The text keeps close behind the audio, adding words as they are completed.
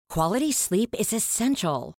Quality sleep is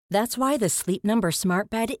essential. That's why the Sleep Number Smart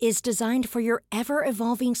Bed is designed for your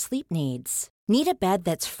ever-evolving sleep needs. Need a bed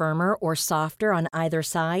that's firmer or softer on either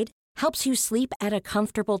side? Helps you sleep at a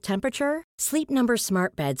comfortable temperature? Sleep Number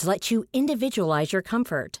Smart Beds let you individualize your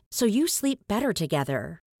comfort, so you sleep better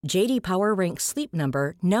together. J.D. Power ranks Sleep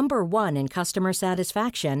Number number 1 in customer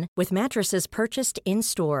satisfaction with mattresses purchased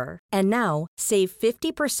in-store. And now, save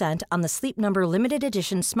 50% on the Sleep Number Limited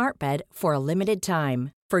Edition Smart Bed for a limited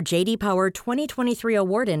time. For J.D. Power 2023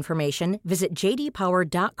 award information, visit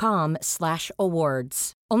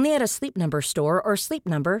jdpower.com/awards. Only at a Sleep Number store or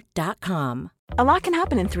sleepnumber.com. A lot can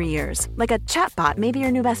happen in 3 years, like a chatbot may be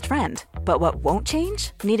your new best friend. But what won't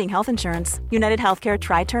change? Needing health insurance. United Healthcare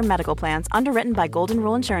Tri-Term Medical Plans, underwritten by Golden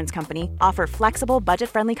Rule Insurance Company, offer flexible,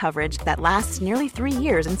 budget-friendly coverage that lasts nearly 3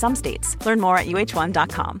 years in some states. Learn more at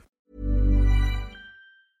uh1.com.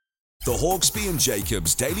 The Hawksby and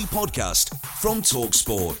Jacobs Daily Podcast from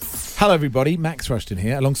TalkSport. Hello, everybody. Max Rushton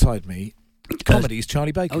here, alongside me. Comedy's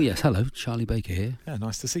Charlie Baker. Oh, yes. Hello. Charlie Baker here. Yeah,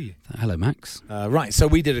 nice to see you. Hello, Max. Right, so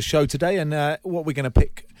we did a show today, and what we're going to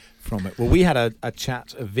pick from it? Well, we had a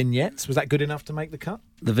chat of vignettes. Was that good enough to make the cut?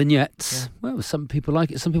 The vignettes? Yeah. Well, some people like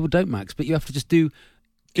it, some people don't, Max. But you have to just do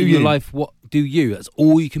in you. your life what do you. That's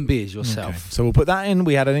all you can be is yourself. Okay. So we'll put that in.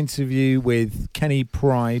 We had an interview with Kenny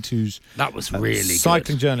Pride, who's that was really a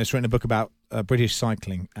cycling journalist, written a book about British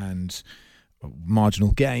cycling and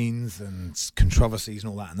marginal gains and controversies and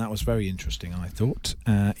all that, and that was very interesting, I thought.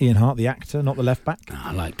 Ian Hart, the actor, not the left back.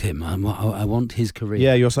 I liked him. I want his career.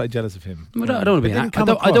 Yeah, you're slightly jealous of him. I don't want to be an actor.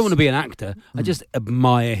 I don't want to be an actor. I just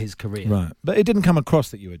admire his career. Right, but it didn't come across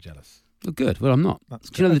that you were jealous. Well, good. Well, I'm not.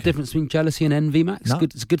 That's Do you know good. the difference between jealousy and envy, Max? No.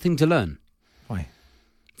 It's a good thing to learn. Why?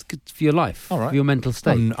 It's good for your life, All right. for your mental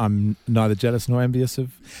state. I'm neither jealous nor envious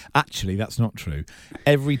of. Actually, that's not true.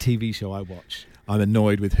 Every TV show I watch, I'm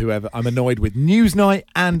annoyed with whoever. I'm annoyed with Newsnight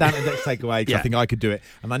and Annex Takeaway because I think I could do it.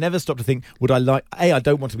 And I never stop to think, would I like... I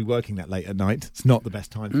don't want to be working that late at night. It's not the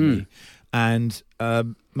best time for me. And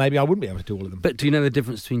maybe I wouldn't be able to do all of them. But do you know the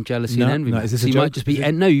difference between jealousy and envy? No, Max? is this So a you joke? might just be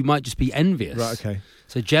you might just be envious. Right, okay.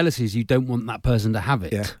 So jealousy is you don't want that person to have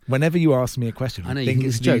it. Yeah. Whenever you ask me a question, I know, I you think think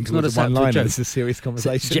it's it's a joke. It's not a one-liner. joke. It's a serious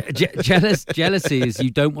conversation. Jealousy is you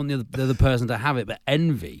don't want the other person to have it, but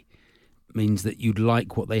envy means that you'd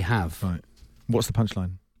like what they have. Right. What's the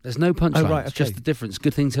punchline? There's no punchline. Oh, right, It's okay. just the difference.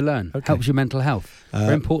 Good thing to learn. Okay. Helps your mental health.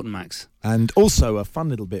 Very important, Max. And also a fun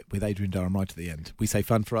little bit with Adrian Durham right at the end. We say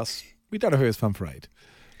fun for us. We don't know who is fun for Aid.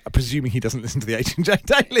 Presuming he doesn't listen to the H&J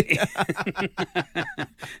Daily.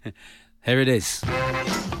 Here it is.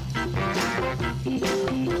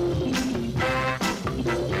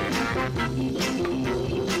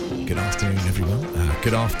 Good afternoon, everyone.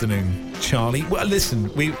 Good afternoon, Charlie. Well,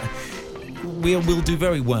 listen, we will do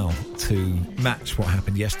very well to match what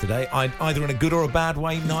happened yesterday. Either in a good or a bad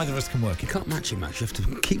way, neither of us can work You it. can't match it, Max. You have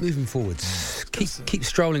to keep moving forwards. Keep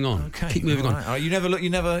strolling on. Okay, Keep moving all on. right. All right, you never look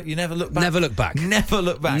back. Never look back. Never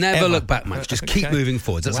look back. Never ever. look back, Max. Just keep Okay. moving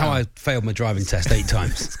forwards. That's Wow. how I failed my driving test 8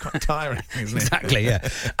 times. It's quite tiring, isn't it? Exactly, yeah.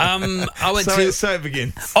 I went So it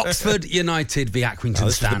begins. Oxford United v Accrington This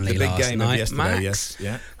was Stanley the big last game of night. yesterday, Max, yes.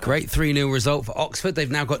 Yeah. great 3-0 result for Oxford. They've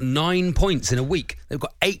now got 9 points in a week. They've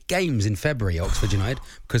got 8 games in February, Oxford United,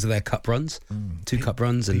 because of their cup runs. 2 cup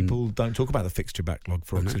runs. And People don't talk about the fixture backlog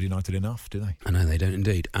for Oxford United enough, do they? I know they don't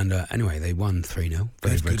indeed. And anyway, they won 3-0.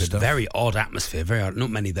 Very, very good. stuff. Very odd atmosphere. Very odd. Not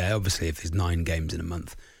many there, obviously, if there's 9 games in a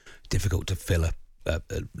month. Difficult to fill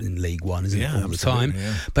in League One, isn't it, all the time?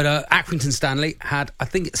 Yeah. But Accrington Stanley had, I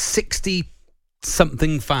think,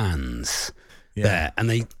 60-something fans there. And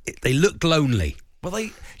they looked lonely. Well,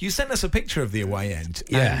 you sent us a picture of the away end.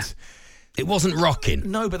 Yeah. And It wasn't rocking.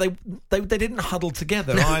 no, but they didn't huddle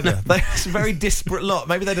together either. It's a very disparate lot.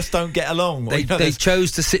 Maybe they just don't get along. Or, They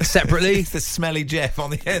chose to sit separately. It's the smelly Jeff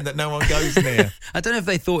on the end that no one goes near. I don't know if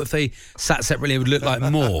they thought if they sat separately it would look like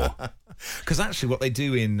more. Because actually, what they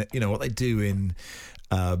do in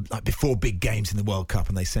like before big games in the World Cup,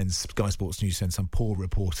 and they send Sky Sports News send some poor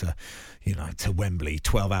reporter, to Wembley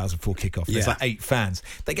 12 hours before kickoff. There's Yeah. like 8 fans.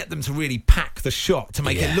 They get them to really pack the shot to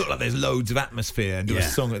make it look like there's loads of atmosphere and do a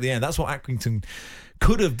song at the end. That's what Accrington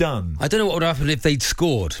could have done. I don't know what would happen if they'd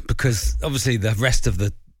scored, because obviously the rest of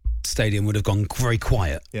the stadium would have gone very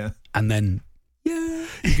quiet. Yeah. And then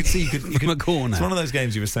You could see, from a corner. It's one of those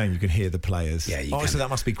games you were saying you can hear the players. Yeah, you obviously can. that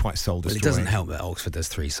must be quite soul destroying. Well, it doesn't help that Oxford does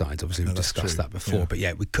 3 sides. Obviously, we've discussed that before. Yeah. But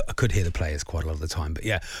yeah, I could hear the players quite a lot of the time. But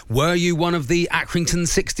yeah, were you one of the Accrington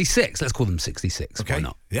 66? Let's call them 66. Okay. Why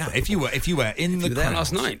not? Yeah, if you were in the you were there crowd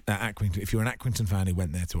last night at Accrington, if you're an Accrington fan who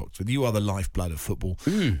went there to Oxford, you are the lifeblood of football.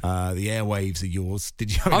 The airwaves are yours.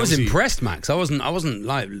 Did you? I was impressed, Max. I wasn't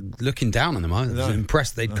like looking down on them. I was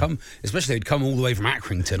impressed they'd come, especially they'd come all the way from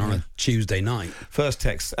Accrington on a Tuesday night. First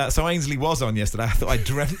text. So Ainsley was on yesterday. I thought I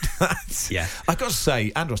dreamt that. Yeah, I got to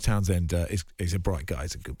say, Andros Townsend is a bright guy.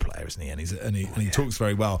 He's a good player, isn't he? And he talks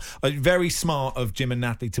very well. Very smart of Jim and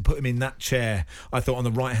Natalie to put him in that chair. I thought on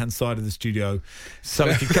the right hand side of the studio, so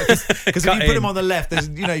he could because if you put him on the left, there's,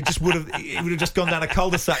 he would have just gone down a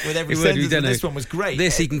cul-de-sac with every sentence. This one was great.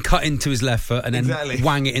 This he can cut into his left foot and then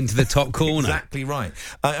wang it into the top corner. Exactly right.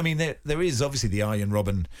 I mean, there is obviously the Arjen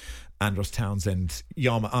Robben, Andros Townsend,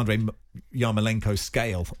 Andrei Yarmolenko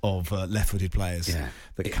scale of left-footed players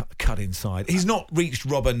that cut inside. He's not reached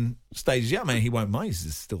Robben stages yet. I mean, he won't mind.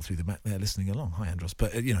 He's still through the back there listening along. Hi, Andros.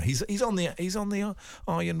 But he's on the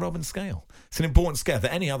Arjen Robben scale. It's an important scale for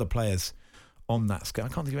any other players on that scale. I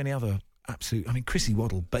can't think of any other absolute. I mean, Chrissy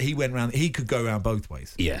Waddle, but he went round. He could go around both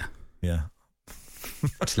ways. Yeah.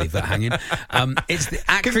 Just leave that hanging. It's the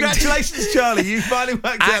Accrington. Congratulations, Charlie. You finally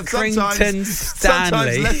worked out.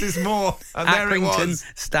 Sometimes less is more. And there it was.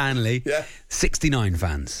 Stanley. Yeah. 69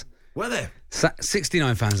 fans. Were there?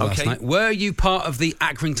 69 fans last night. Were you part of the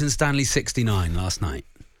Accrington Stanley 69 last night?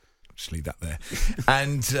 Just leave that there.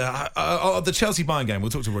 And the Chelsea-Bayern game, we'll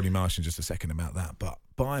talk to Rodney Marsh in just a second about that, but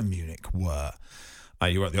Bayern Munich were,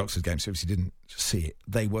 you were at the Oxford game, so if you didn't see it,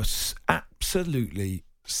 they were absolutely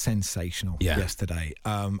sensational yesterday.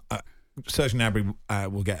 Serge Gnabry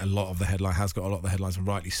will get a lot of the headline, has got a lot of the headlines, and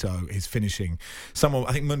rightly so. His finishing.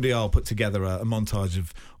 I think Mundial put together a montage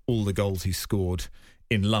of all the goals he scored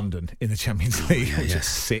in London in the Champions League, which is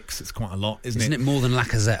 6. It's quite a lot, isn't it? More than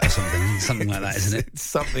Lacazette or something? Something like that, isn't it?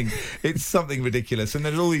 It's something ridiculous. And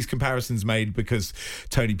there's all these comparisons made because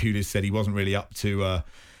Tony Pulis said he wasn't really up to,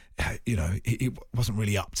 he wasn't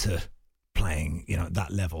really up to playing, at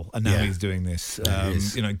that level. And now he's doing this.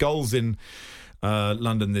 Goals in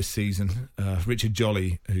London this season. Richard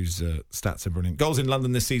Jolly, whose stats are brilliant. Goals in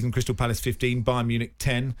London this season: Crystal Palace 15, Bayern Munich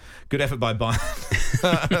 10. Good effort by Bayern.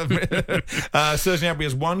 Serge Gnabry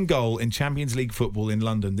has 1 goal in Champions League football in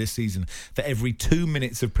London this season for every 2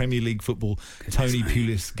 minutes of Premier League football Tony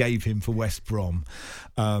Pulis gave him for West Brom.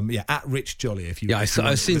 At Rich Jolly.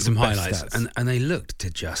 I've seen some highlights, and they looked to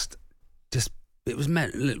just. It was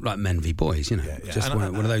looked like men v boys, just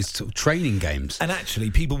one of those sort of training games. And actually,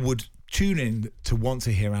 people would tune in to want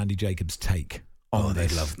to hear Andy Jacobs' take on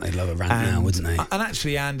this. They'd love a rant now, wouldn't they? And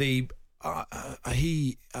actually, Andy, I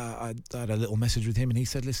had a little message with him, and he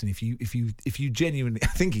said, "Listen, if you genuinely, I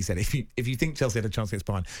think he said, if you think Chelsea had a chance against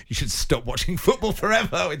Bayern, you should stop watching football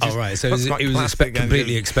forever." So he was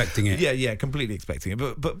completely expecting it. Yeah, completely expecting it.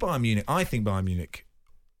 But Bayern Munich, I think Bayern Munich.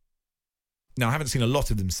 Now, I haven't seen a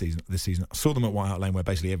lot of them this season. I saw them at White Hart Lane where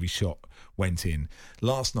basically every shot went in.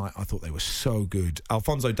 Last night, I thought they were so good.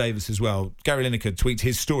 Alphonso Davies as well. Gary Lineker tweets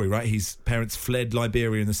his story, right? His parents fled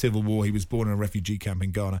Liberia in the Civil War. He was born in a refugee camp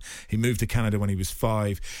in Ghana. He moved to Canada when he was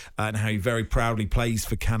 5, and how he very proudly plays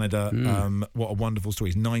for Canada. What a wonderful story.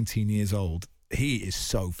 He's 19 years old. He is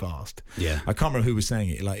so fast. Yeah. I can't remember who was saying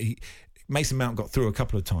it. Mason Mount got through a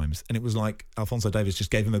couple of times, and it was like Alphonso Davies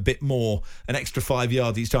just gave him a bit more, an extra 5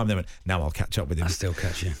 yards each time. They went, now I'll catch up with him. I'll still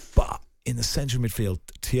catch you. But in the central midfield,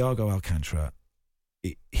 Thiago Alcantara,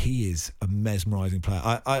 he is a mesmerising player.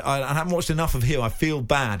 I haven't watched enough of him. I feel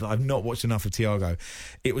bad. I've not watched enough of Thiago.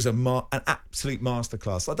 It was an absolute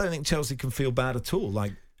masterclass. I don't think Chelsea can feel bad at all.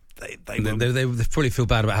 They probably feel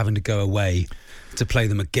bad about having to go away to play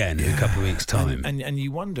them again in a couple of weeks' time. And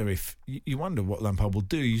you wonder what Lampard will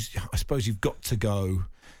do. I suppose you've got to go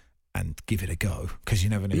and give it a go, because you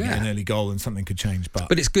never know, get an early goal and something could change.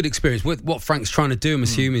 But it's good experience. What Frank's trying to do, I'm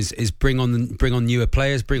assuming, is bring on newer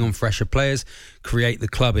players, bring on fresher players, create the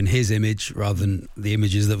club in his image rather than the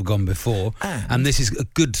images that have gone before. And this is a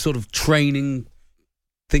good sort of training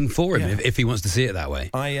thing for him if he wants to see it that way.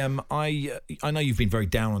 I know you've been very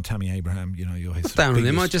down on Tammy Abraham. You're his down on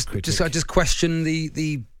him. I just question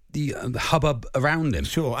the hubbub around him.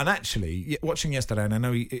 Sure, and actually, watching yesterday, and I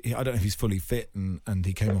know I don't know if he's fully fit, and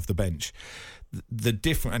he came off the bench. The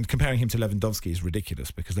different, and comparing him to Lewandowski is ridiculous,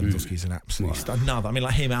 because Lewandowski is an absolute another. I mean,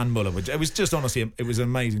 like him and Muller. It was just honestly, it was an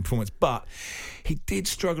amazing performance. But he did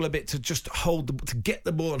struggle a bit to just to get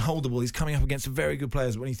the ball and hold the ball. He's coming up against very good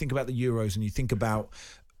players. When you think about the Euros and you think about,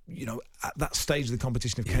 at that stage of the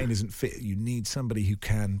competition, if Kane isn't fit, you need somebody who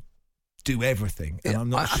can do everything. And I'm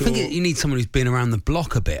not I sure. think you need someone who's been around the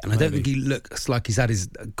block a bit, and I don't think he looks like he's had his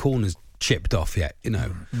corners chipped off yet.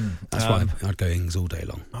 That's why I'd go Ings all day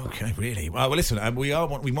long. Okay, really? Well, listen, we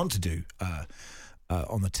want to do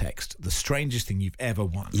on the text the strangest thing you've ever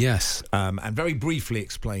won. Yes. And very briefly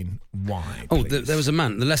explain why. Oh, there was a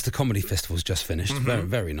man. The Leicester Comedy Festival's just finished. Very,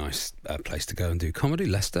 very nice place to go and do comedy,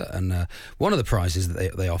 Leicester. And one of the prizes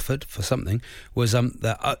that they offered for something was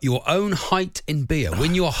your own height in beer.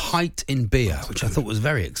 Win your height in beer, which I thought was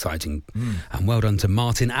very exciting. And well done to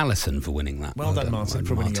Martin Allison for winning that. Well done, Martin,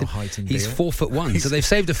 for winning your height in beer. He's 4'1", so they've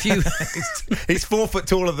saved a few. He's 4 foot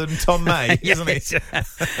taller than Tom May, isn't he?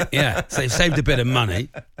 Yeah, so they've saved a bit of money.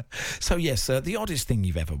 So yes, the oddest thing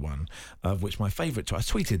you've ever won, of which my favourite, I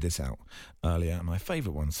tweeted this out earlier, my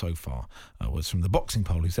favourite one so far was from the Boxing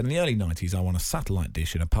Poll, who said in the early 90s I won a satellite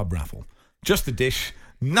dish in a pub raffle. Just the dish,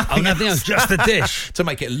 nothing else, just the dish. To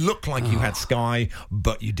make it look like you had Sky,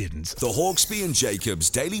 but you didn't. The Hawksbee and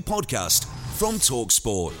Jacobs Daily Podcast from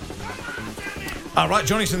TalkSport. All right,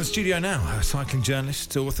 joining us in the studio now, cycling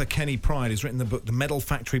journalist, author Kenny Pride, has written the book The Medal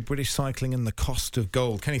Factory, British Cycling and the Cost of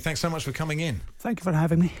Gold. Kenny, thanks so much for coming in. Thank you for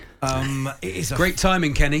having me. It is great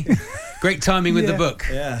timing, Kenny. Great timing with the book.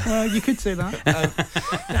 Yeah, you could say that.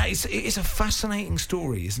 It is a fascinating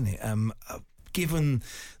story, isn't it? Given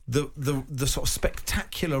the sort of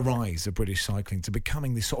spectacular rise of British cycling to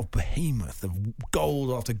becoming this sort of behemoth of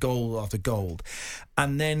gold after gold after gold,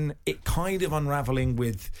 and then it kind of unravelling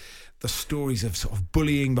with the stories of sort of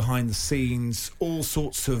bullying behind the scenes, all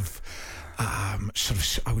sorts of I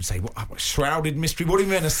would say shrouded mystery. What are you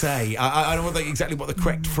going to say? I don't know exactly what the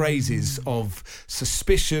correct phrase is, of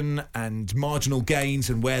suspicion and marginal gains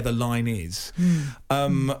and where the line is.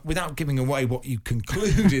 Without giving away what you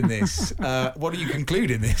conclude in this, what do you conclude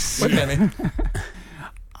in this?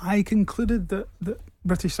 I concluded that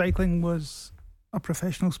British cycling was a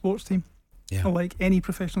professional sports team. Yeah. Like any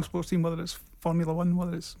professional sports team, whether it's Formula One,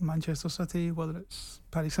 whether it's Manchester City, whether it's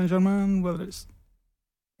Paris Saint-Germain, whether it's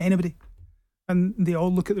anybody. And they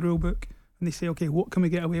all look at the rule book and they say, okay, what can we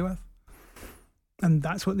get away with? And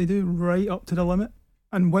that's what they do, right up to the limit.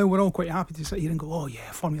 And while we're all quite happy to sit here and go, oh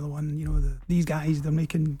yeah, Formula One, these guys, they're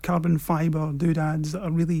making carbon fibre doodads that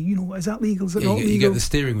are really, is that legal? Is it not legal? You get the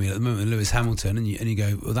steering wheel at the moment, Lewis Hamilton, and you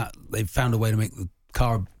go, well, that they've found a way to make the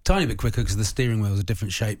car a tiny bit quicker because the steering wheel is a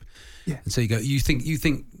different shape. Yeah. And so you go, you think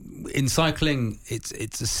in cycling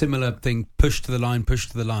it's a similar thing, push to the line.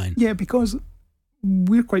 Yeah, because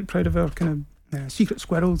we're quite proud of our kind of secret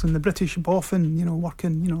squirrels and the British boffin,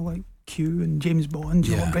 working, like Q and James Bond,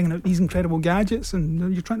 bringing out these incredible gadgets,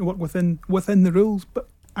 and you're trying to work within the rules, but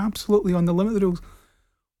absolutely on the limit of the rules.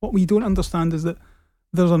 What we don't understand is that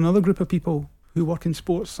there's another group of people who work in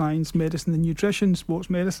sports science, medicine and nutrition, sports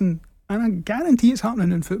medicine, and I guarantee it's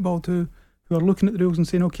happening in football too, who are looking at the rules and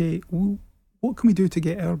saying, okay, what can we do to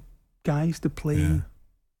get our guys to play? Yeah.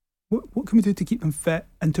 What can we do to keep them fit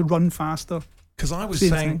and to run faster? Because I was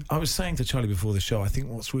saying to Charlie before the show, I think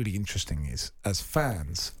what's really interesting is, as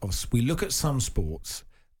fans, we look at some sports,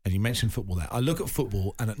 and you mentioned football there. I look at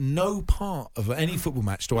football, and at no part of any football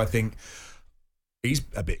match do I think, he's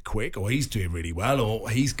a bit quick, or he's doing really well, or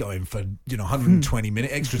he's going for 120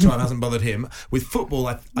 minute extra time hasn't bothered him. With football,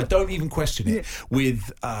 I don't even question it. Yeah.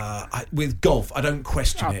 With golf, I don't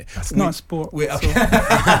question it. That's not a sport. Okay.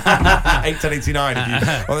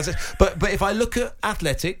 8:10:89. But if I look at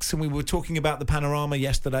athletics, and we were talking about the panorama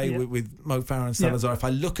yesterday with Mo Farah and Salazar. If I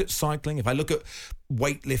look at cycling, if I look at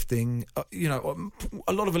weightlifting,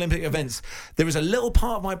 a lot of Olympic events, there is a little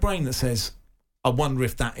part of my brain that says, I wonder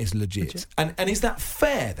if that is legit. And is that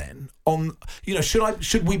fair then?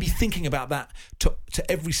 Should we be thinking about that to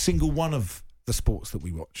every single one of the sports that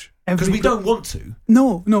we watch? Because we don't want to.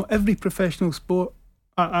 No. Every professional sport.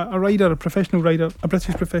 A British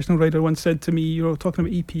professional rider once said to me, you were talking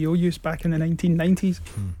about EPO use back in the 1990s.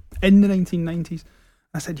 In the 1990s,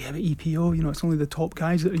 I said, yeah, but EPO, it's only the top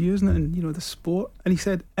guys that are using it, and the sport. And he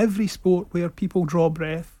said, every sport where people draw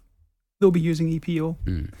breath, they'll be using EPO.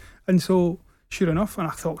 And so, sure enough, and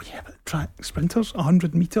I thought, yeah, but track sprinters,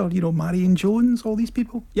 100 metre, Marion Jones, all these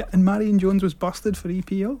people. Yeah, and Marion Jones was busted for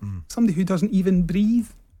EPO. Somebody who doesn't even breathe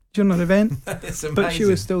during an event. It's amazing. But she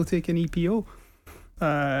was still taking EPO.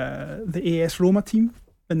 The AS Roma team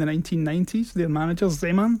in the 1990s, their manager,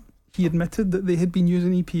 Zeman, he admitted that they had been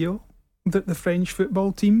using EPO. That the French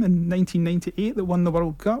football team in 1998 that won the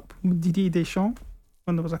World Cup, Didier Deschamps,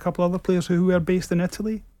 and there was a couple other players who were based in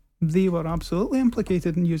Italy, they were absolutely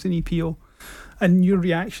implicated in using EPO. And your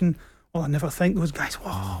reaction, I never think those guys,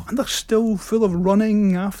 wow, and they're still full of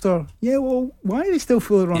running after. Yeah, well, why are they still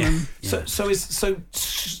full of running? Yeah. So it's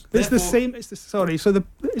the same. It's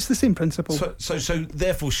the same principle. So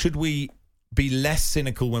therefore, should we be less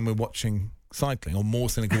cynical when we're watching cycling, or more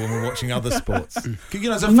cynical when we're watching other sports?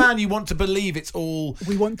 As a fan, you want to believe it's all.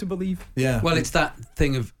 We want to believe. Yeah. Well, it's that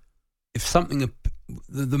thing of if something,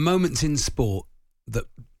 the moments in sport that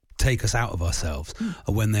take us out of ourselves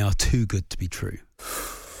are when they are too good to be true.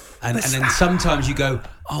 And then sometimes you go,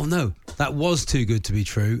 oh no, that was too good to be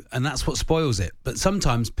true, and that's what spoils it. But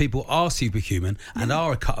sometimes people are superhuman and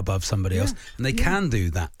are a cut above somebody else, and they can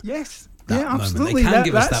do that. Yes. That moment. Absolutely. They can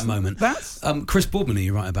give us that moment. That's Chris Boardman, who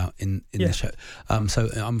you write about in the show. So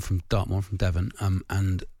I'm from Dartmoor, I'm from Devon,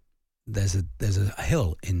 and there's a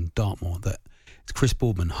hill in Dartmoor that Chris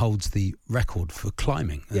Boardman holds the record for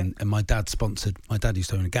climbing, and my dad used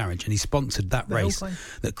to own a garage, and he sponsored that race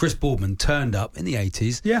that Chris Boardman turned up in the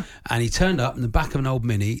 80s, and he turned up in the back of an old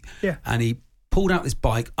Mini, and he pulled out this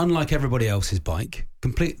bike, unlike everybody else's bike,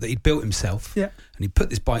 that he'd built himself, and he put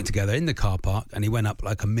this bike together in the car park, and he went up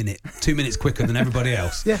like 2 minutes quicker than everybody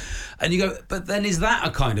else. And you go, but then is that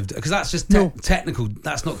a kind of, because that's just technical,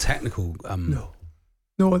 that's not technical.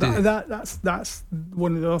 No, that's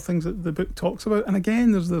one of the other things that the book talks about. And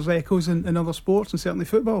again, there's echoes in other sports, and certainly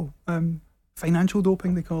football. Financial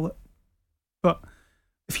doping, they call it. But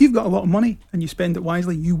if you've got a lot of money and you spend it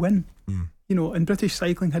wisely, you win. And British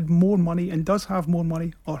cycling had more money, and does have more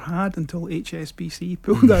money, or had until HSBC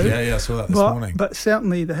pulled out. I saw that this morning. But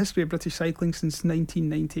certainly the history of British cycling since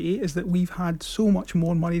 1998 is that we've had so much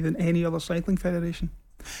more money than any other cycling federation.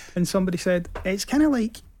 And somebody said, it's kind of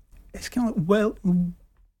like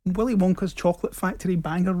Willy Wonka's chocolate factory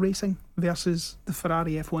banger racing versus the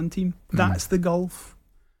Ferrari F1 team. That's the gulf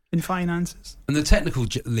in finances. And the technical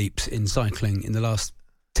leaps in cycling in the last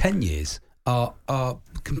 10 years are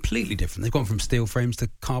completely different. They've gone from steel frames to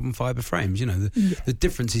carbon fibre frames. The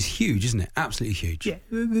difference is huge, isn't it? Absolutely huge. Yeah,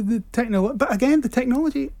 the technology. But again, the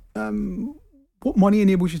technology, what money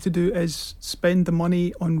enables you to do is spend the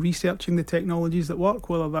money on researching the technologies that work,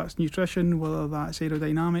 whether that's nutrition, whether that's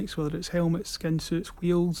aerodynamics, whether it's helmets, skin suits,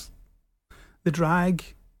 wheels, the drag,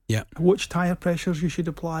 which tyre pressures you should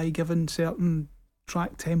apply given certain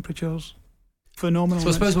track temperatures. Phenomenal. So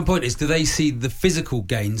I suppose my point is, do they see the physical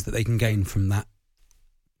gains that they can gain from that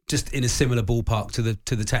just in a similar ballpark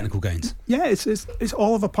to the technical gains? Yeah, it's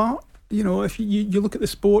all of a part. If you look at the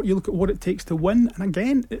sport, you look at what it takes to win, and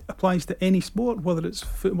again, it applies to any sport, whether it's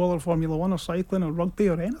football or Formula 1 or cycling or rugby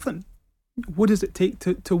or anything. What does it take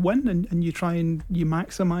to win? And you try and you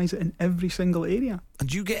maximise it in every single area.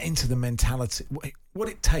 And you get into the mentality, what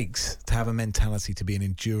it takes to have a mentality to be an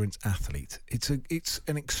endurance athlete. It's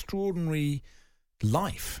an extraordinary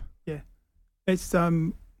life. Yeah. It's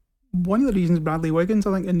one of the reasons Bradley Wiggins,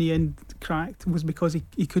 I think, in the end cracked was because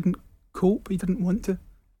he couldn't cope. He didn't want to.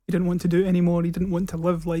 He didn't want to do it anymore. He didn't want to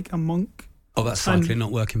live like a monk. Oh, that's cycling,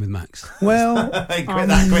 not working with Max. Well, he quit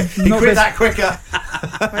that quicker.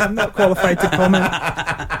 I'm not qualified to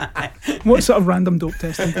comment. What sort of random dope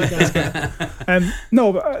testing do you guys get?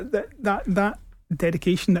 No, but that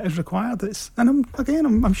dedication that is required.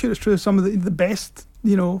 I'm sure it's true of some of the best,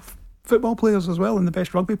 football players as well, and the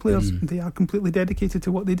best rugby players. They are completely dedicated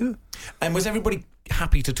to what they do. And was everybody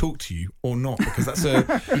happy to talk to you or not? Because that's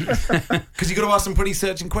because you've got to ask some pretty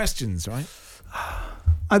searching questions, right?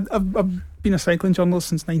 I've been a cycling journalist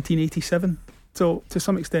since 1987, so to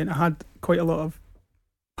some extent I had quite a lot of,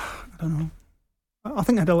 I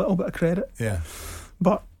think I had a little bit of credit. Yeah.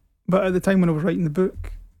 But at the time when I was writing the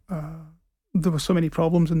book, there were so many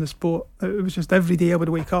problems in the sport. It was just every day I would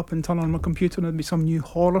wake up and turn on my computer and there'd be some new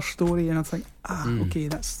horror story, and I'd think, okay,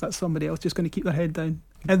 that's somebody else just going to keep their head down.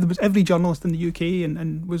 And there was every journalist in the UK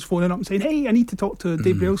and was phoning up and saying, hey, I need to talk to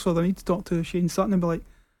Dave Brailsford, I need to talk to Shane Sutton, and be like,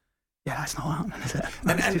 yeah, that's not happening, is it?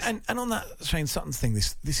 And on that Shane Sutton thing,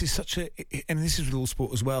 this is such and this is with all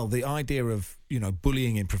sport as well, the idea of,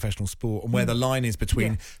 bullying in professional sport and where the line is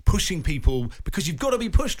between pushing people, because you've got to be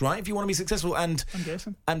pushed, right, if you want to be successful, and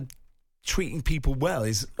treating people well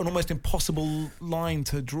is an almost impossible line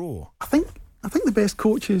to draw. I think the best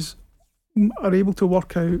coaches are able to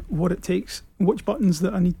work out what it takes, which buttons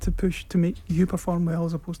that I need to push to make you perform well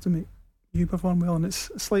as opposed to make you perform well, and it's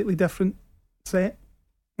a slightly different set.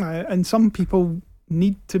 And some people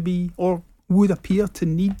need to be, or would appear to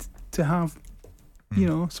need to have,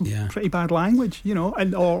 some pretty bad language,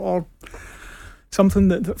 and or something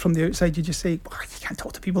that from the outside you just say, you can't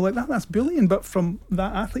talk to people like that, that's bullying. But from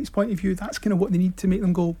that athlete's point of view, that's kind of what they need to make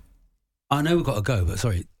them go. I know we've got to go, but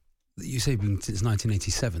sorry, you say since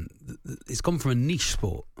 1987, it's gone from a niche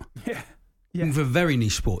sport, from a very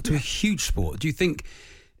niche sport to a huge sport. Do you think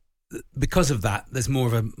because of that, there's more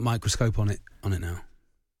of a microscope on it now.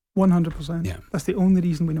 100%. Yeah. That's the only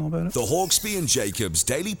reason we know about it. The Hawksbee and Jacobs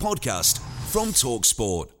Daily Podcast from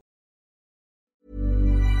TalkSport.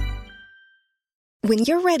 When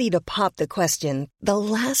you're ready to pop the question, the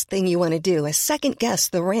last thing you want to do is second-guess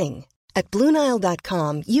the ring. At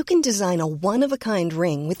BlueNile.com, you can design a one-of-a-kind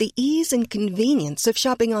ring with the ease and convenience of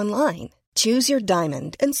shopping online. Choose your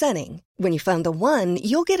diamond and setting. When you find the one,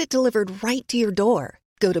 you'll get it delivered right to your door.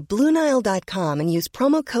 Go to BlueNile.com and use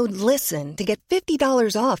promo code LISTEN to get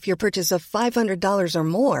 $50 off your purchase of $500 or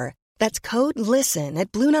more. That's code LISTEN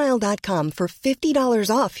at BlueNile.com for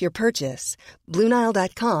 $50 off your purchase.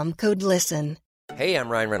 BlueNile.com, code LISTEN. Hey, I'm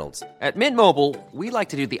Ryan Reynolds. At Mint Mobile, we like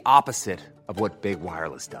to do the opposite of what Big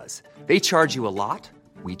Wireless does. They charge you a lot,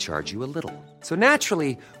 we charge you a little. So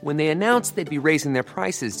naturally, when they announced they'd be raising their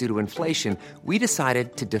prices due to inflation, we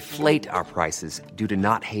decided to deflate our prices due to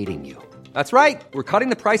not hating you. That's right. We're cutting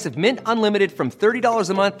the price of Mint Unlimited from $30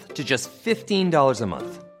 a month to just $15 a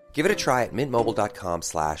month. Give it a try at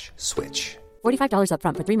mintmobile.com/switch. $45 up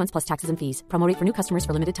front for 3 months plus taxes and fees. Promo rate for new customers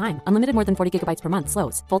for limited time. Unlimited more than 40 gigabytes per month.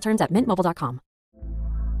 Slows full terms at mintmobile.com.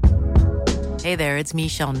 Hey there, it's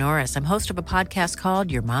Michelle Norris. I'm host of a podcast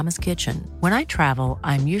called Your Mama's Kitchen. When I travel,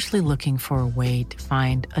 I'm usually looking for a way to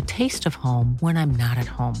find a taste of home when I'm not at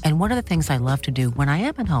home. And one of the things I love to do when I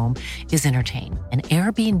am at home is entertain. And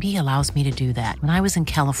Airbnb allows me to do that. When I was in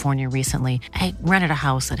California recently, I rented a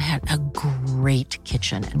house that had a great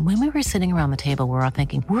kitchen. And when we were sitting around the table, we were all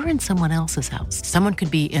thinking, we're in someone else's house. Someone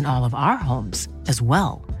could be in all of our homes as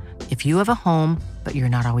well. If you have a home, but you're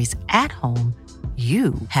not always at home,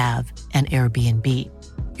 you have an Airbnb.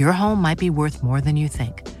 Your home might be worth more than you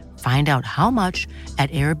think. Find out how much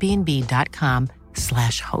at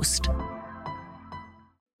airbnb.com/host.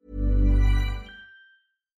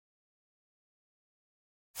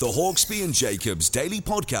 The Hawksbee and Jacobs Daily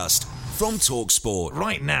Podcast from TalkSport.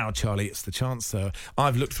 Right now, Charlie, it's the chance.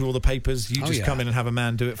 I've looked through all the papers. You just come in and have a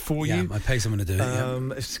man do it for you. Yeah, I pay someone to do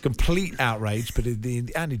it. It's a complete outrage, but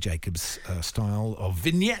the Andy Jacobs style of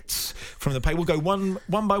vignettes from the paper. We'll go one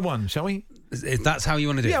by one, shall we? If that's how you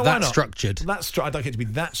want to do it. Why That's not? Structured. I'd like it to be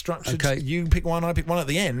that structured. Okay. You pick one, I pick one at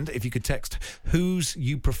the end. If you could text whose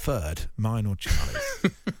you preferred, mine or Charlie's.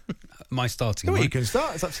 My starting Well, one. you can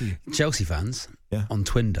start. It's up to you. Chelsea fans Yeah. on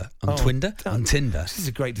Tinder. On Tinder? This is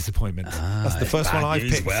a great disappointment. That's the first one I've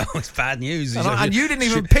picked. Well, it's bad news. And you didn't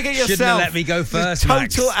even pick it yourself. Shouldn't have let me go first,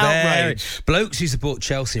 Total Max. outrage. Blokes who support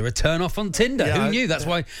Chelsea are a turn off on Tinder. Yeah, Who knew? That's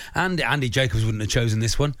why Andy Jacobs wouldn't have chosen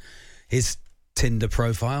this one. His Tinder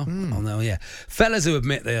profile. Oh no, yeah. Fellas who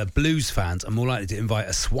admit they are Blues fans are more likely to invite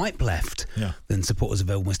a swipe left than supporters of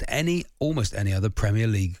almost any other Premier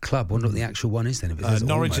League club. I wonder what the actual one is then. If it says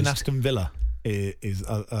Norwich almost. and Aston Villa is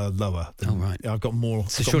lower. Oh right, I've got more.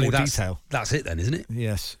 So got surely more that's detail. That's it then, isn't it?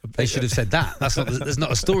 Yes, they should have said that. That's not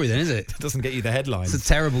a story then, is it? It doesn't get you the headlines. It's a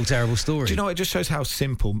terrible story. Do you know? It just shows how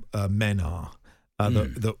simple men are.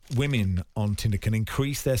 That women on Tinder can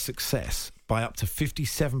increase their success by up to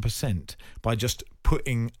 57% by just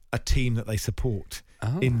putting a team that they support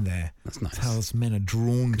in there. That's nice. That's how men are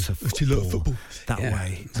drawn to football, that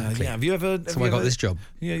way. Exactly. Have you ever? So I got this job.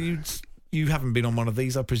 Yeah, you haven't been on one of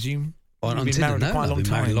these, I presume. On You've been Tinder, married quite a long I've been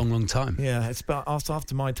time. married a long time. Yeah, it's about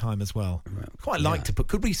after my time as well. Right. Quite like to put.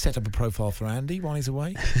 Could we set up a profile for Andy while he's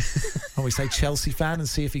away? Or we say Chelsea fan and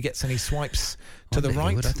see if he gets any swipes to the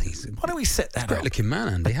right. I think Why don't we set that up? Great looking man,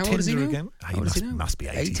 Andy. How old is he now? Again? He must be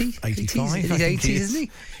 80, 85. He's 80, isn't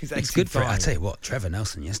he? He's It's good for it. I tell you what, Trevor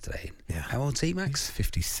Nelson yesterday. Yeah. How old's he, Max? He's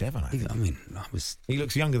 57. I think. I mean, He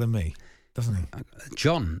looks younger than me, doesn't he?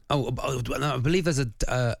 John. I believe there's a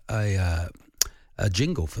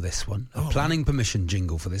jingle for this one. A planning permission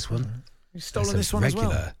jingle for this one. You've stolen this one as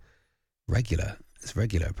well. It's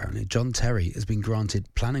regular, apparently. John Terry has been granted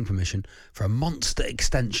planning permission for a monster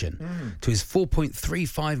extension to his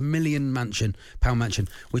 £4.35 million pound mansion,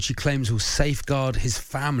 which he claims will safeguard his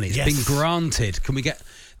family. It's been granted. Can we get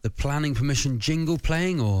the planning permission jingle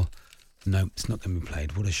playing, or... No, it's not going to be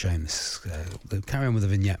played. What a shame. They'll carry on with the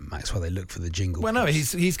vignette, Max, while they look for the jingle. Well, no,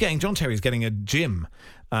 John Terry's getting a gym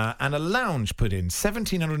and a lounge put in.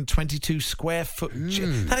 1,722 square foot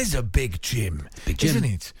gym. That is a big gym, isn't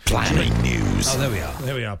it? Planning news. Oh, there we are.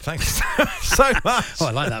 There we are. Thanks so much. Oh,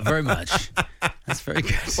 I like that very much. That's very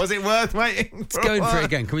good. Was it worth waiting? Let's go in for it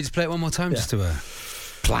again. Can we just play it one more time? Just to...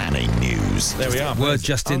 Planning news. There we are. Word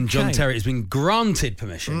just in. John Terry has been granted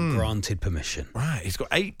permission. Granted permission. Right. He's got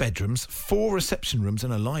 8 bedrooms, 4 reception rooms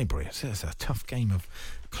and a library. It's a tough game of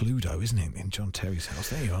Cluedo, isn't it, in John Terry's house?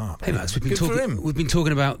 There you are. Hey, Max, we've Good been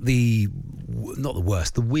talking about the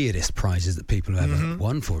weirdest prizes that people have ever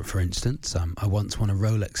won. For instance, I once won a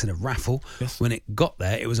Rolex in a raffle. Yes. When it got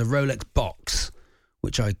there, it was a Rolex box,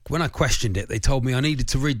 which when I questioned it, they told me I needed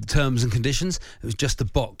to read the terms and conditions. It was just a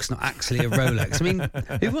box, not actually a Rolex. I mean,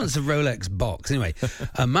 who wants a Rolex box? Anyway,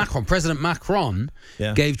 President Macron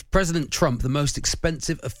gave President Trump the most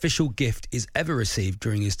expensive official gift he's ever received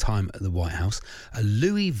during his time at the White House, a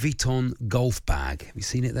Louis Vuitton golf bag. Have you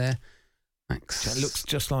seen it there, Max? It looks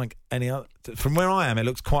just like any other. From where I am, it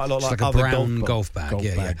looks quite a lot like a other brown golf bag.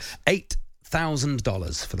 Bags.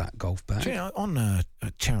 $8,000 for that golf bag. You know, on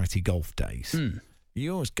charity golf days,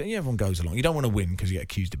 everyone goes along. You don't want to win because you get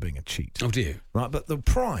accused of being a cheat. Oh, do you? Right, but the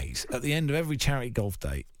prize at the end of every charity golf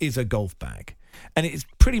day is a golf bag. And it's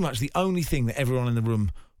pretty much the only thing that everyone in the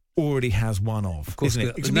room already has one of course,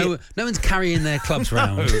 isn't it? No one's carrying their clubs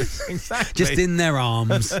around. Exactly. Just in their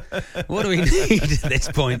arms. What do we need at this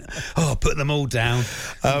point? Oh, put them all down.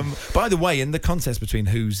 By the way, in the contest between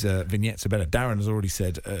whose vignettes are better, Darren has already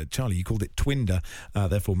said, Charlie, you called it Twinder,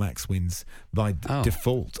 therefore Max wins by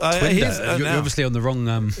default. Twinder. You're obviously on the wrong...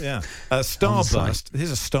 Starburst.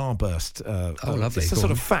 Here's a Starburst. Lovely. It's a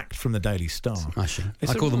sort of fact from the Daily Star. Smashing.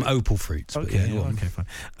 I call them opal fruits. Okay, okay,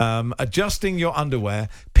 fine. Adjusting your underwear,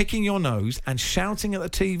 picking your nose and shouting at the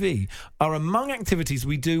TV are among activities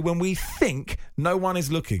we do when we think no one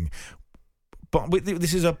is looking. But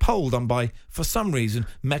this is a poll done by, for some reason,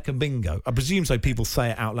 Mecca Bingo. I presume so people say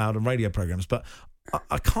it out loud on radio programmes, but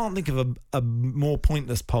I can't think of a more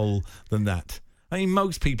pointless poll than that. I mean,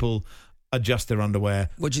 most people adjust their underwear.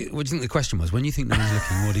 What do you think the question was? When you think no one's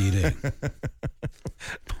looking, what do you do?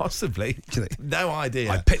 Possibly. No idea.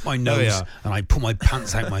 I pick my nose and I pull my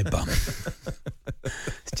pants out my bum.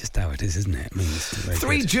 It's just how it is, isn't it? I mean,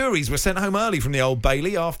 Three juries were sent home early from the Old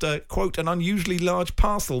Bailey after, quote, an unusually large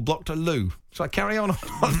parcel blocked a loo. Shall I carry on?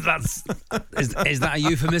 Is that a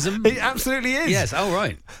euphemism? It absolutely is. Yes, oh,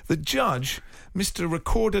 right. The judge, Mr.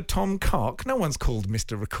 Recorder Tom Cark, no one's called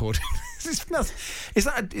Mr. Recorder. Is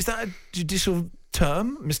that a judicial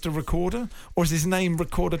term, Mr. Recorder? Or is his name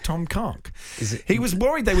Recorder Tom Cark? He was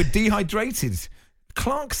worried they were dehydrated.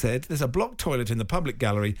 Clark said there's a blocked toilet in the public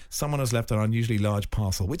gallery. Someone has left an unusually large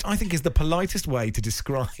parcel, which I think is the politest way to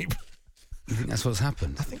describe. You think that's what's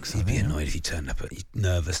happened? I think so. You'd be annoyed if you turned up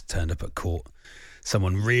at court.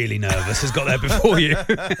 Someone really nervous has got there before you.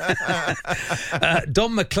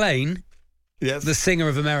 Don McLean, yes, the singer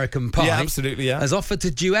of American Pie, absolutely, has offered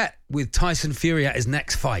to duet with Tyson Fury at his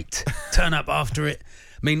next fight. Turn up after it.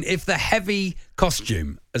 I mean, if the heavy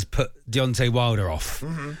costume has put Deontay Wilder off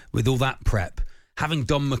with all that prep, having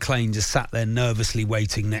Don McLean just sat there nervously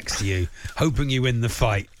waiting next to you, hoping you win the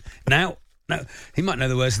fight. Now, no, he might know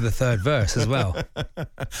the words of the third verse as well.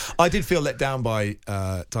 I did feel let down by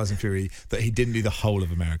Tyson Fury that he didn't do the whole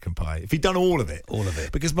of American Pie. If he'd done all of it.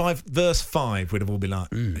 Because by verse 5, we'd have all been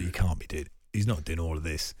like, you can't be doing it. He's not doing all of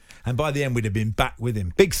this. And by the end, we'd have been back with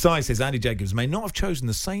him. Big Size says Andy Jacobs may not have chosen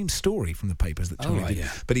the same story from the papers that Charlie did,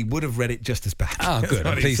 but he would have read it just as bad. Oh, good.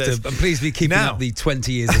 I'm pleased to be keeping up the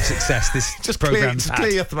 20 years of success this just programme's had.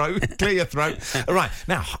 Clear your throat. All right.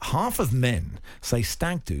 Now, half of men say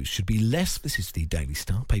stag do's should be less... This is the Daily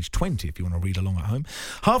Star, page 20, if you want to read along at home.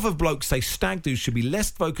 Half of blokes say stag do's should be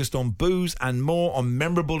less focused on booze and more on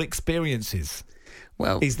memorable experiences.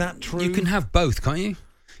 Well, is that true? You can have both, can't you?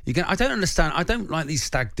 I don't understand. I don't like these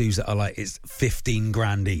stag do's that are like it's 15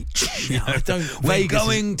 grand each. No, I don't. We're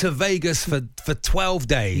going to Vegas for 12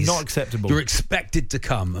 days. Not acceptable. You're expected to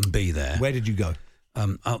come and be there. Where did you go?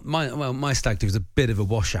 My stag do was a bit of a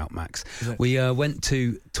washout, Max. We went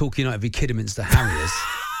to Torquay United v Kidderminster Harriers.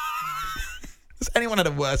 Has anyone had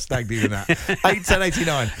a worse stag do than that?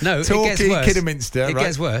 8-10-89. No, Torquay, it gets worse. Kidderminster. It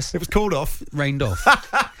gets worse. It was called off. Rained off.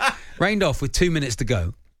 Rained off with 2 minutes to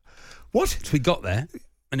go. What? So we got there.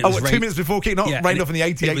 And it was 2 minutes before kick, not rained off in the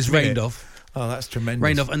 88th It was minute. rained off. Oh, that's tremendous.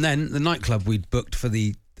 Rained off. And then the nightclub we'd booked for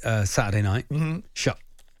the Saturday night, shut.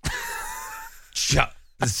 Shut.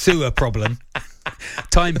 The sewer problem.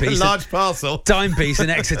 Timepiece. Large parcel. Timepiece in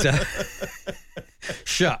Exeter.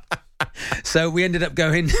 Shut. So we ended up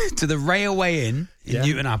going to the Railway Inn in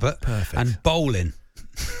Newton Abbot and bowling.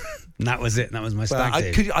 And that was it. That was my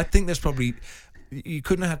stag do. I think there's probably... You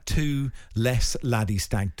couldn't have had two less laddie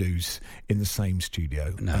stag do's in the same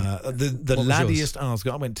studio. No. The laddiest...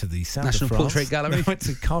 I went to the south National of France. Portrait Gallery. I went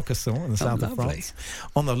to Carcassonne in the south of France.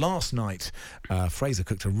 On the last night, Fraser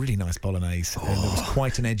cooked a really nice bolognese and there was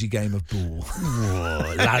quite an edgy game of ball.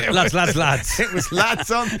 Lads. It was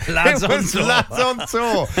lads on tour. Lads on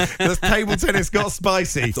tour. The table tennis got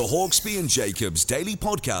spicy. The Hawksbee and Jacobs Daily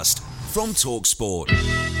Podcast from TalkSport.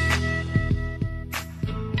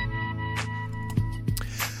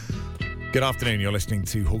 Good afternoon. You're listening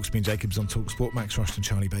to Hawksby and Jacobs on TalkSport. Max Rushton,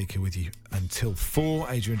 Charlie Baker with you until 4.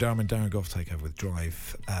 Adrian Durham and Darren Goff take over with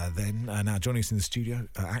Drive. Now joining us in the studio,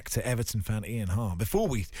 actor, Everton fan Ian Hart. Before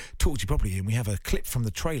we talk to you properly, Ian, we have a clip from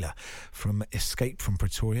the trailer from Escape from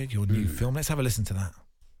Pretoria, your new film. Let's have a listen to that.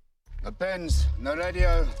 No pens, no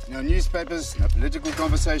radio, no newspapers, no political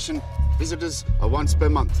conversation. Visitors are once per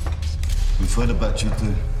month. We've heard about you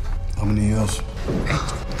two. How many years? 8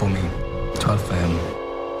 for me, 12 for him.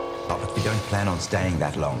 But we don't plan on staying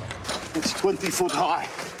that long. It's 20 foot high.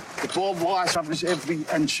 The barbed wire covers every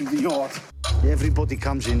inch of the yard. Everybody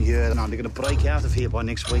comes in here and they're going to break out of here by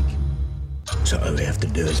next week. So all we have to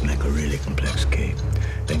do is make a really complex key,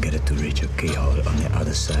 then get it to reach a keyhole on the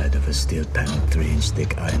other side of a steel panel 3-inch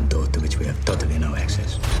thick iron door to which we have totally no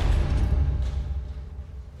access.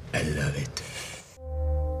 I love it.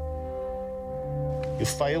 You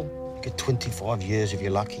fail, you get 25 years if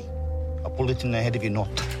you're lucky. A bullet in the head if you're not.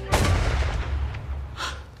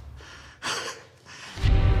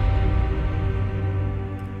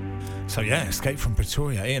 So yeah, Escape from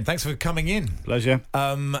Pretoria. Ian, thanks for coming in. Pleasure.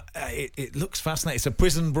 It looks fascinating. It's a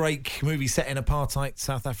prison break movie set in apartheid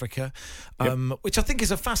South Africa, which I think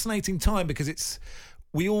is a fascinating time because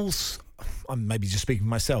I'm maybe just speaking for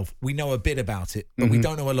myself, we know a bit about it, but we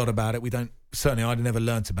don't know a lot about it. Certainly I'd never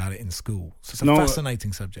learnt about it in school. So it's a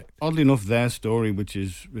fascinating subject. Oddly enough, their story, which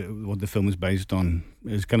is what the film is based on,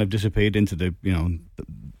 has kind of disappeared into the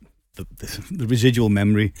residual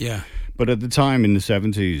memory. Yeah. But at the time in the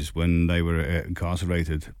 70s when they were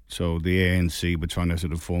incarcerated, so the ANC were trying to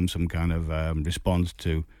sort of form some kind of response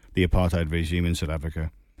to the apartheid regime in South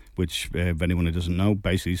Africa, which, if anyone who doesn't know,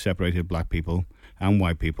 basically separated black people and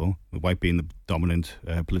white people, with white being the dominant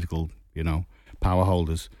political, power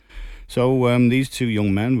holders. So these two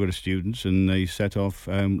young men were students, and they set off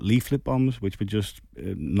leaflet bombs, which were just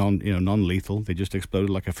non-lethal. They just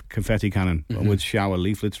exploded like a confetti cannon, and would shower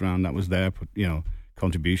leaflets around. That was their,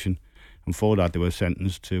 contribution. And for that, they were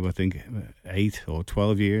sentenced to, I think, 8 or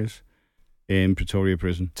 12 years in Pretoria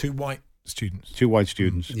prison. Two white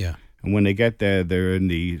students. Yeah. And when they get there, they're in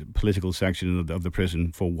the political section of the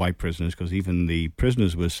prison for white prisoners, because even the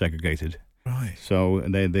prisoners were segregated. Right. So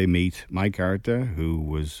they meet my character, who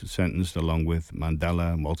was sentenced along with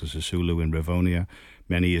Mandela and Walter Sisulu in Rivonia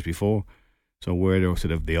many years before. So we're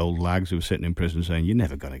sort of the old lags who were sitting in prison saying, "You're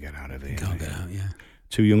never going to get out of here." Can't get out, yeah.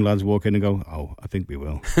 Two young lads walk in and go, "Oh, I think we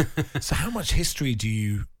will." So how much history do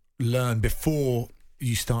you learn before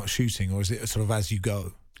you start shooting, or is it sort of as you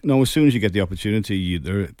go? No, as soon as you get the opportunity,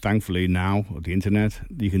 thankfully now, with the internet,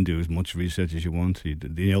 you can do as much research as you want. In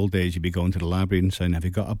the old days, you'd be going to the library and saying, "Have you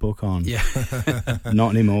got a book on?" Yeah.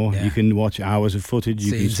 Not anymore. Yeah. You can watch hours of footage.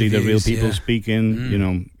 You can see the real people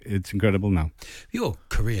speaking. It's incredible now. Your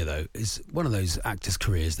career, though, is one of those actors'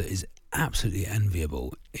 careers that is absolutely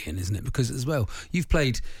enviable, Ian, isn't it? Because as well, you've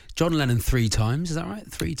played John Lennon 3 times. Is that right?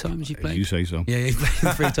 3 times you've played? You say so. Yeah, you've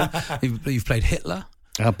played 3 times. You've played Hitler.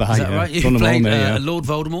 Is that right? You've played Lord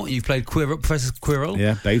Voldemort. You've played Professor Quirrell.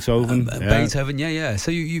 Yeah, Beethoven. Beethoven. Yeah.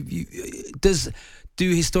 So do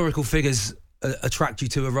historical figures attract you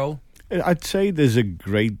to a role? I'd say there's a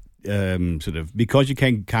great sort of, because you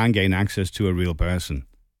can gain access to a real person.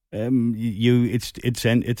 It's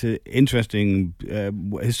an interesting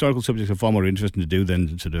historical subjects are far more interesting to do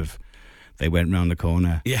than sort of they went round the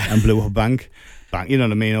corner and blew up a bank. You know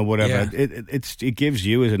what I mean, or whatever. Yeah. It gives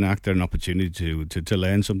you as an actor an opportunity to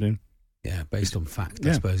learn something. Yeah, based on fact,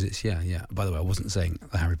 I suppose it's By the way, I wasn't saying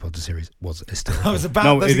the Harry Potter series was historical.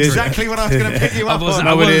 That's exactly what I was going to pick you up on.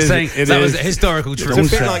 I wasn't saying that was historical truth.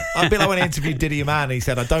 It's a bit like when I interviewed Diddy Hamann. He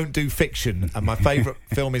said, "I don't do fiction, and my favourite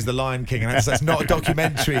film is The Lion King, and that's not a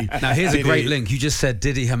documentary." Now here's a great link. You just said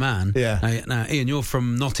Diddy Hamann. Yeah. Now Ian, you're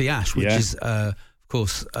from Knotty Ash, which is of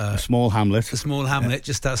course a small hamlet. A small hamlet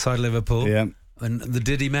just outside Liverpool. Yeah. And the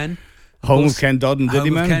Diddy Men. Home of Ken Dodd and Diddy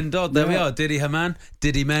Men. Ken Dodd. There we are. Diddy Hamann,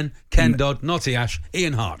 Diddy Men, Ken Dodd, Knotty Ash,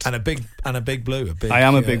 Ian Hart, and a big blue. I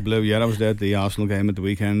am a big blue. Yeah, I was there at the Arsenal game at the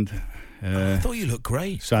weekend. I thought you looked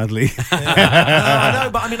great. Sadly, I know,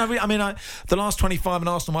 but I mean, the last 25 in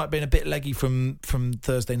Arsenal might have been a bit leggy from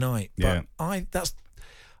Thursday night. But I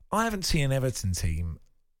haven't seen an Everton team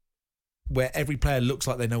where every player looks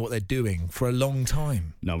like they know what they're doing for a long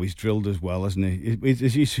time. No, he's drilled as well, hasn't he?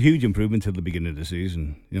 It's a huge improvement to the beginning of the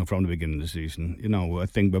season. From the beginning of the season. I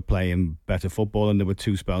think we're playing better football, and there were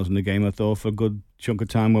 2 spells in the game, I thought, for a good chunk of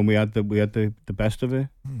time when we had the best of it.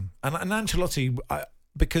 And Ancelotti,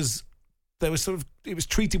 because there was it was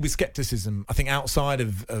treated with scepticism, I think, outside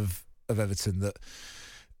of Everton, that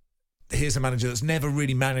here's a manager that's never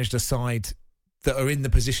really managed a side that are in the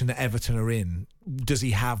position that Everton are in, does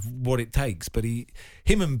he have what it takes? But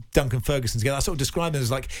him and Duncan Ferguson together, I sort of describe them as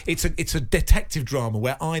like it's a detective drama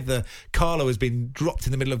where either Carlo has been dropped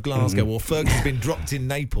in the middle of Glasgow or Ferguson's been dropped in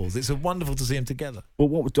Naples. It's wonderful to see them together.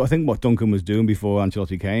 Well, I think what Duncan was doing before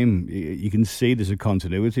Ancelotti came, you can see there's a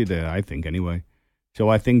continuity there, I think, anyway. So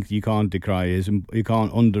I think you can't decry you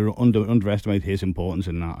can't underestimate his importance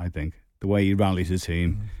in that, I think. The way he rallies his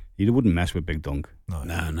team. You wouldn't mess with Big Dunk. No.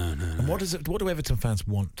 And what do Everton fans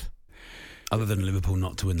want? Other than Liverpool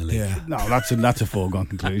not to win the league. Yeah. No, that's a foregone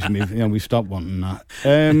conclusion. We've stopped wanting that.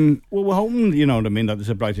 Well, we're hoping, that there's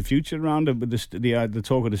a brighter future around it with the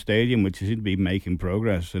talk of the stadium, which seems to be making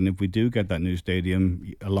progress. And if we do get that new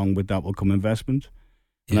stadium, along with that will come investment.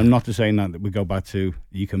 And I'm not to saying that we go back to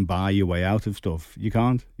you can buy your way out of stuff. You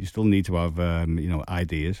can't. You still need to have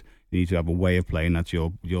ideas. You need to have a way of playing. That's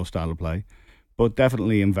your style of play. But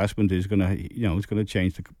definitely, investment is going to, it's going to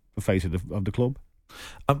change the face of the club.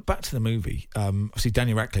 Back to the movie. Obviously,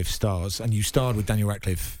 Daniel Radcliffe stars, and you starred with Daniel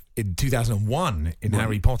Radcliffe in 2001 in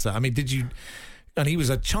Harry Potter. I mean, did you? And he was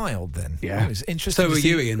a child then. Yeah, it was interesting. So were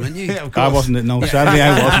you, Ian, weren't you? Yeah, of course. I wasn't. No, sadly,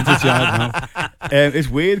 I wasn't a child. No. It's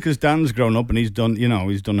weird because Dan's grown up and he's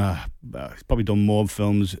probably done more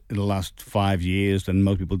films in the last 5 years than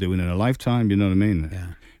most people do in a lifetime. You know what I mean? Yeah.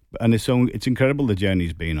 And it's incredible the journey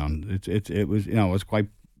he's been on. It was it's quite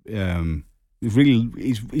really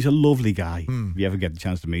he's a lovely guy. If you ever get the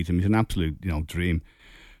chance to meet him, he's an absolute dream.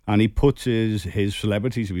 And he puts his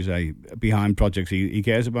celebrity, so we say, behind projects he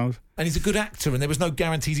cares about. And he's a good actor, and there was no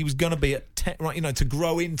guarantees he was going to be to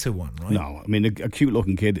grow into one, right? No, I mean a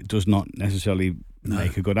cute-looking kid does not necessarily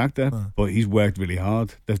make a good actor, but he's worked really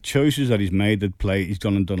hard. The choices that he's made, he's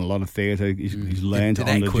done a lot of theatre. He's learned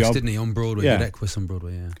on the job. Didn't he, on Broadway? Yeah. Did Equus on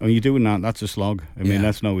Broadway, yeah. When you're doing that's a slog. I mean,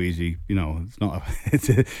 that's no easy. It's not. It's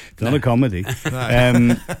not a comedy.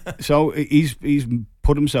 So he's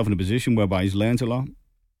put himself in a position whereby he's learned a lot.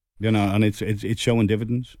 And it's showing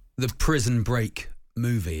dividends. The Prison Break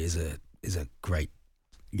movie is a great.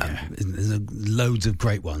 There's loads of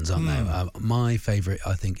great ones, aren't there? My favourite,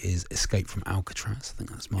 I think, is Escape from Alcatraz. I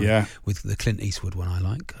think that's mine. Yeah. With the Clint Eastwood one, I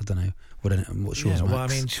like. I don't know what's yours. Well, I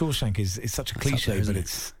mean, Shawshank is such a cliche, but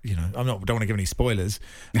it's don't want to give any spoilers.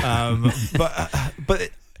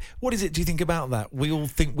 But what is it? Do you think about that? We all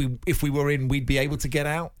think if we were in, we'd be able to get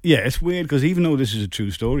out. Yeah, it's weird because even though this is a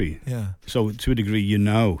true story, so to a degree,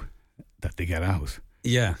 that they get out.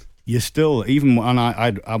 Yeah. You still, even when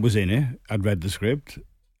I was in it, I'd read the script,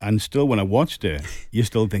 and still when I watched it, you're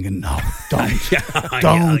still thinking, no, don't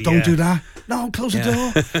do that. No, close the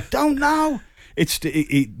door. Don't, no. It's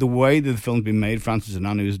the way that the film's been made. Francis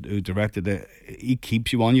Annan, who directed it, he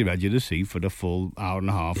keeps you on your edge of the seat for the full hour and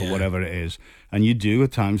a half or whatever it is. And you do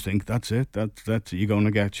at times think, that's it. That's you're going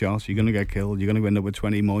to get shot. You're going to get killed. You're going to end up with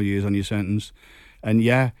 20 more years on your sentence. And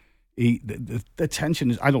the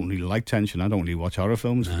tension is. I don't really like tension. I don't really watch horror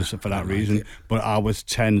films for that reason. But I was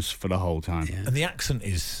tense for the whole time. Yeah. And the accent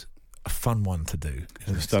is a fun one to do.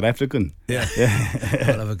 South African. Yeah.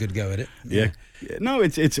 I'll have a good go at it. Yeah. No,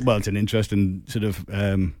 it's an interesting sort of.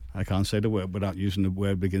 I can't say the word without using the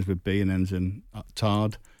word begins with B and ends in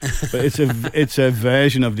tard. But it's a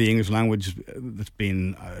version of the English language that's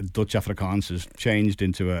been Dutch Afrikaans has changed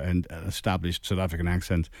into an established South African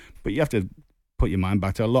accent. But you have to put your mind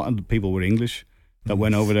back to a lot of the people were English that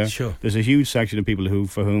went over there. Sure. There's a huge section of people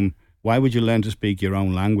for whom why would you learn to speak your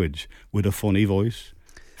own language with a funny voice?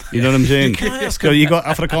 You know what I'm saying? So you got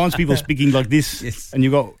Afrikaans people speaking like this, and you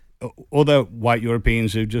got other white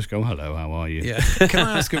Europeans who just go, hello, how are you? Yeah. Can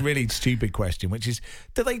I ask a really stupid question, which is,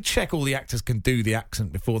 do they check all the actors can do the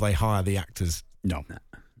accent before they hire the actors? No.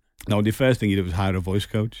 The first thing you do is hire a voice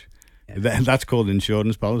coach. That's called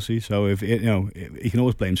insurance policy. So if you can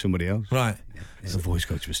always blame somebody else. Right. The voice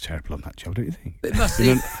coach was terrible on that job, don't you think? It must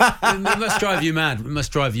drive you mad. It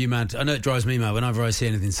must drive you mad. I know it drives me mad whenever I see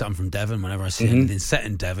anything from Devon. Whenever I see anything set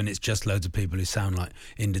in Devon, it's just loads of people who sound like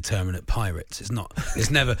indeterminate pirates. It's not. It's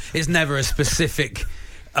never a specific.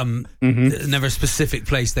 Never a specific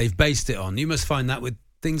place they've based it on. You must find that with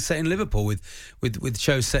things set in Liverpool, with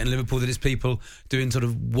shows set in Liverpool, that it's people doing sort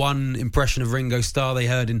of one impression of Ringo Starr they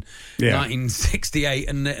heard in 1968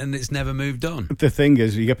 and it's never moved on. The thing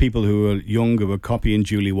is, you get people who are young who are copying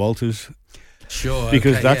Julie Walters, Sure.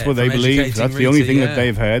 Because okay, that's what they from believe. educating That's the only Rita, thing that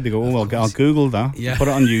they've heard. They go, oh, well, I'll Google that, put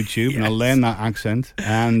it on YouTube, and I'll learn that accent,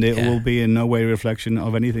 and it will be in no way a reflection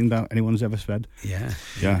of anything that anyone's ever said. Yeah.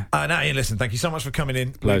 Now, Ian, listen, thank you so much for coming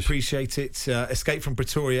in. Pleasure. We appreciate it. Escape from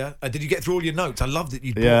Pretoria. Did you get through all your notes? I love that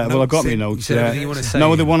you brought Yeah, well, I've got notes my in. notes. You said everything you want to say.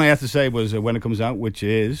 No, the one I have to say was when it comes out, which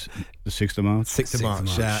is the 6th of March. 6th of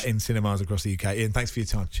March in cinemas across the UK. Ian, thanks for your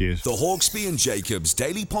time. Cheers. The Hawksby and Jacobs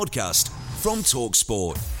Daily Podcast from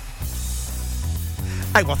TalkSport.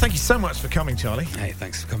 Hey, well, thank you so much for coming, Charlie. Hey,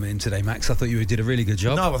 thanks for coming in today, Max. I thought you did a really good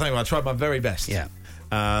job. No, well, thank you. I tried my very best. Yeah.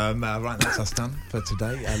 Right, that's us done for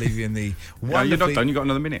today. I'll leave you in the No, you're not done. You've got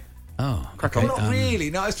another minute. Oh, crack Well, on. not really.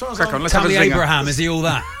 No, as far as Crack on. Let's Tammy have a zinger. Abraham, is he all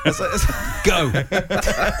that? Go.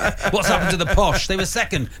 What's happened to the Posh? They were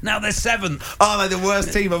second. Now they're seventh. Are they the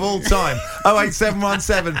worst team of all time?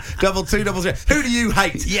 08717 2200. Who do you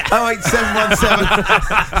hate? Yeah.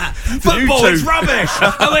 08717. Football is rubbish.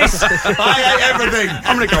 I hate everything.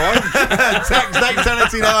 I'm going to go on. Text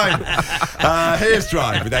 81089. Here's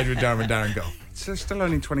Drive with Adrian Durham and Darren Gold. It's still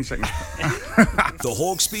only 20 seconds. The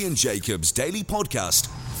Hawksby and Jacobs Daily Podcast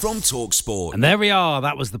from TalkSport. And there we are.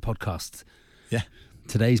 That was the podcast. Yeah.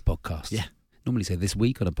 Today's podcast. Yeah. Normally say this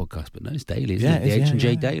week on a podcast, but no, it's daily, isn't Yeah, it? The it is, H&J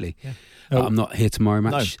yeah. Daily. Yeah. I'm not here tomorrow,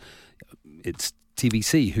 Match. It's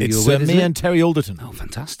TVC, who It's you're with, isn't me it? and Terry Alderton. Oh,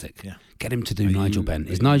 fantastic. Yeah. Get him to do Nigel Benn.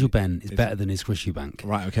 His Nigel Benn is better than his Chris Eubank.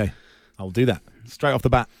 Right, okay. I'll do that. Straight off the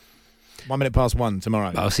bat. 1:01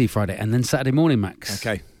 tomorrow. But I'll see you Friday. And then Saturday morning, Max.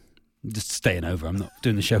 Okay. Just staying over. I'm not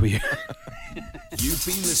doing the show with you. You've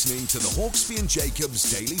been listening to the Hawksby and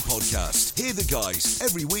Jacobs Daily Podcast. Hear the guys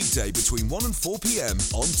every weekday between 1 and 4 p.m.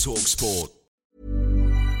 on TalkSport.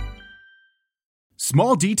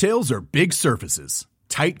 Small details are big surfaces.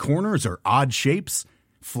 Tight corners are odd shapes.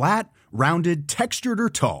 Flat, rounded, textured, or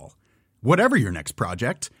tall. Whatever your next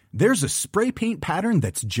project, there's a spray paint pattern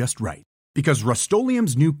that's just right. Because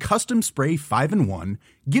Rust-Oleum's new Custom Spray 5-in-1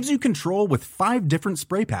 gives you control with 5 different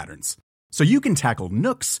spray patterns. So you can tackle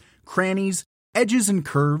nooks, crannies, edges, and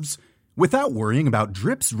curves without worrying about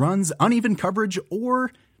drips, runs, uneven coverage,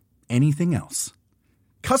 or anything else.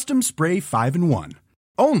 Custom Spray 5-in-1.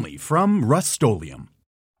 Only from Rust-Oleum.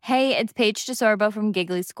 Hey, it's Paige DeSorbo from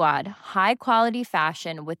Giggly Squad. High quality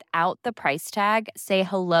fashion without the price tag. Say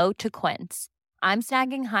hello to Quince. I'm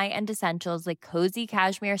snagging high-end essentials like cozy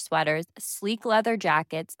cashmere sweaters, sleek leather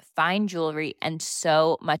jackets, fine jewelry, and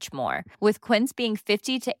so much more. With Quince being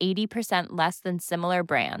 50 to 80% less than similar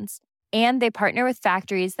brands. And they partner with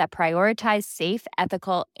factories that prioritize safe,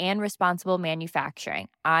 ethical, and responsible manufacturing.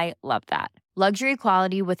 I love that. Luxury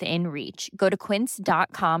quality within reach. Go to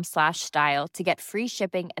quince.com/style to get free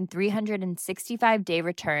shipping and 365-day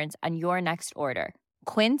returns on your next order.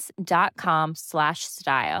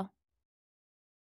 Quince.com/style.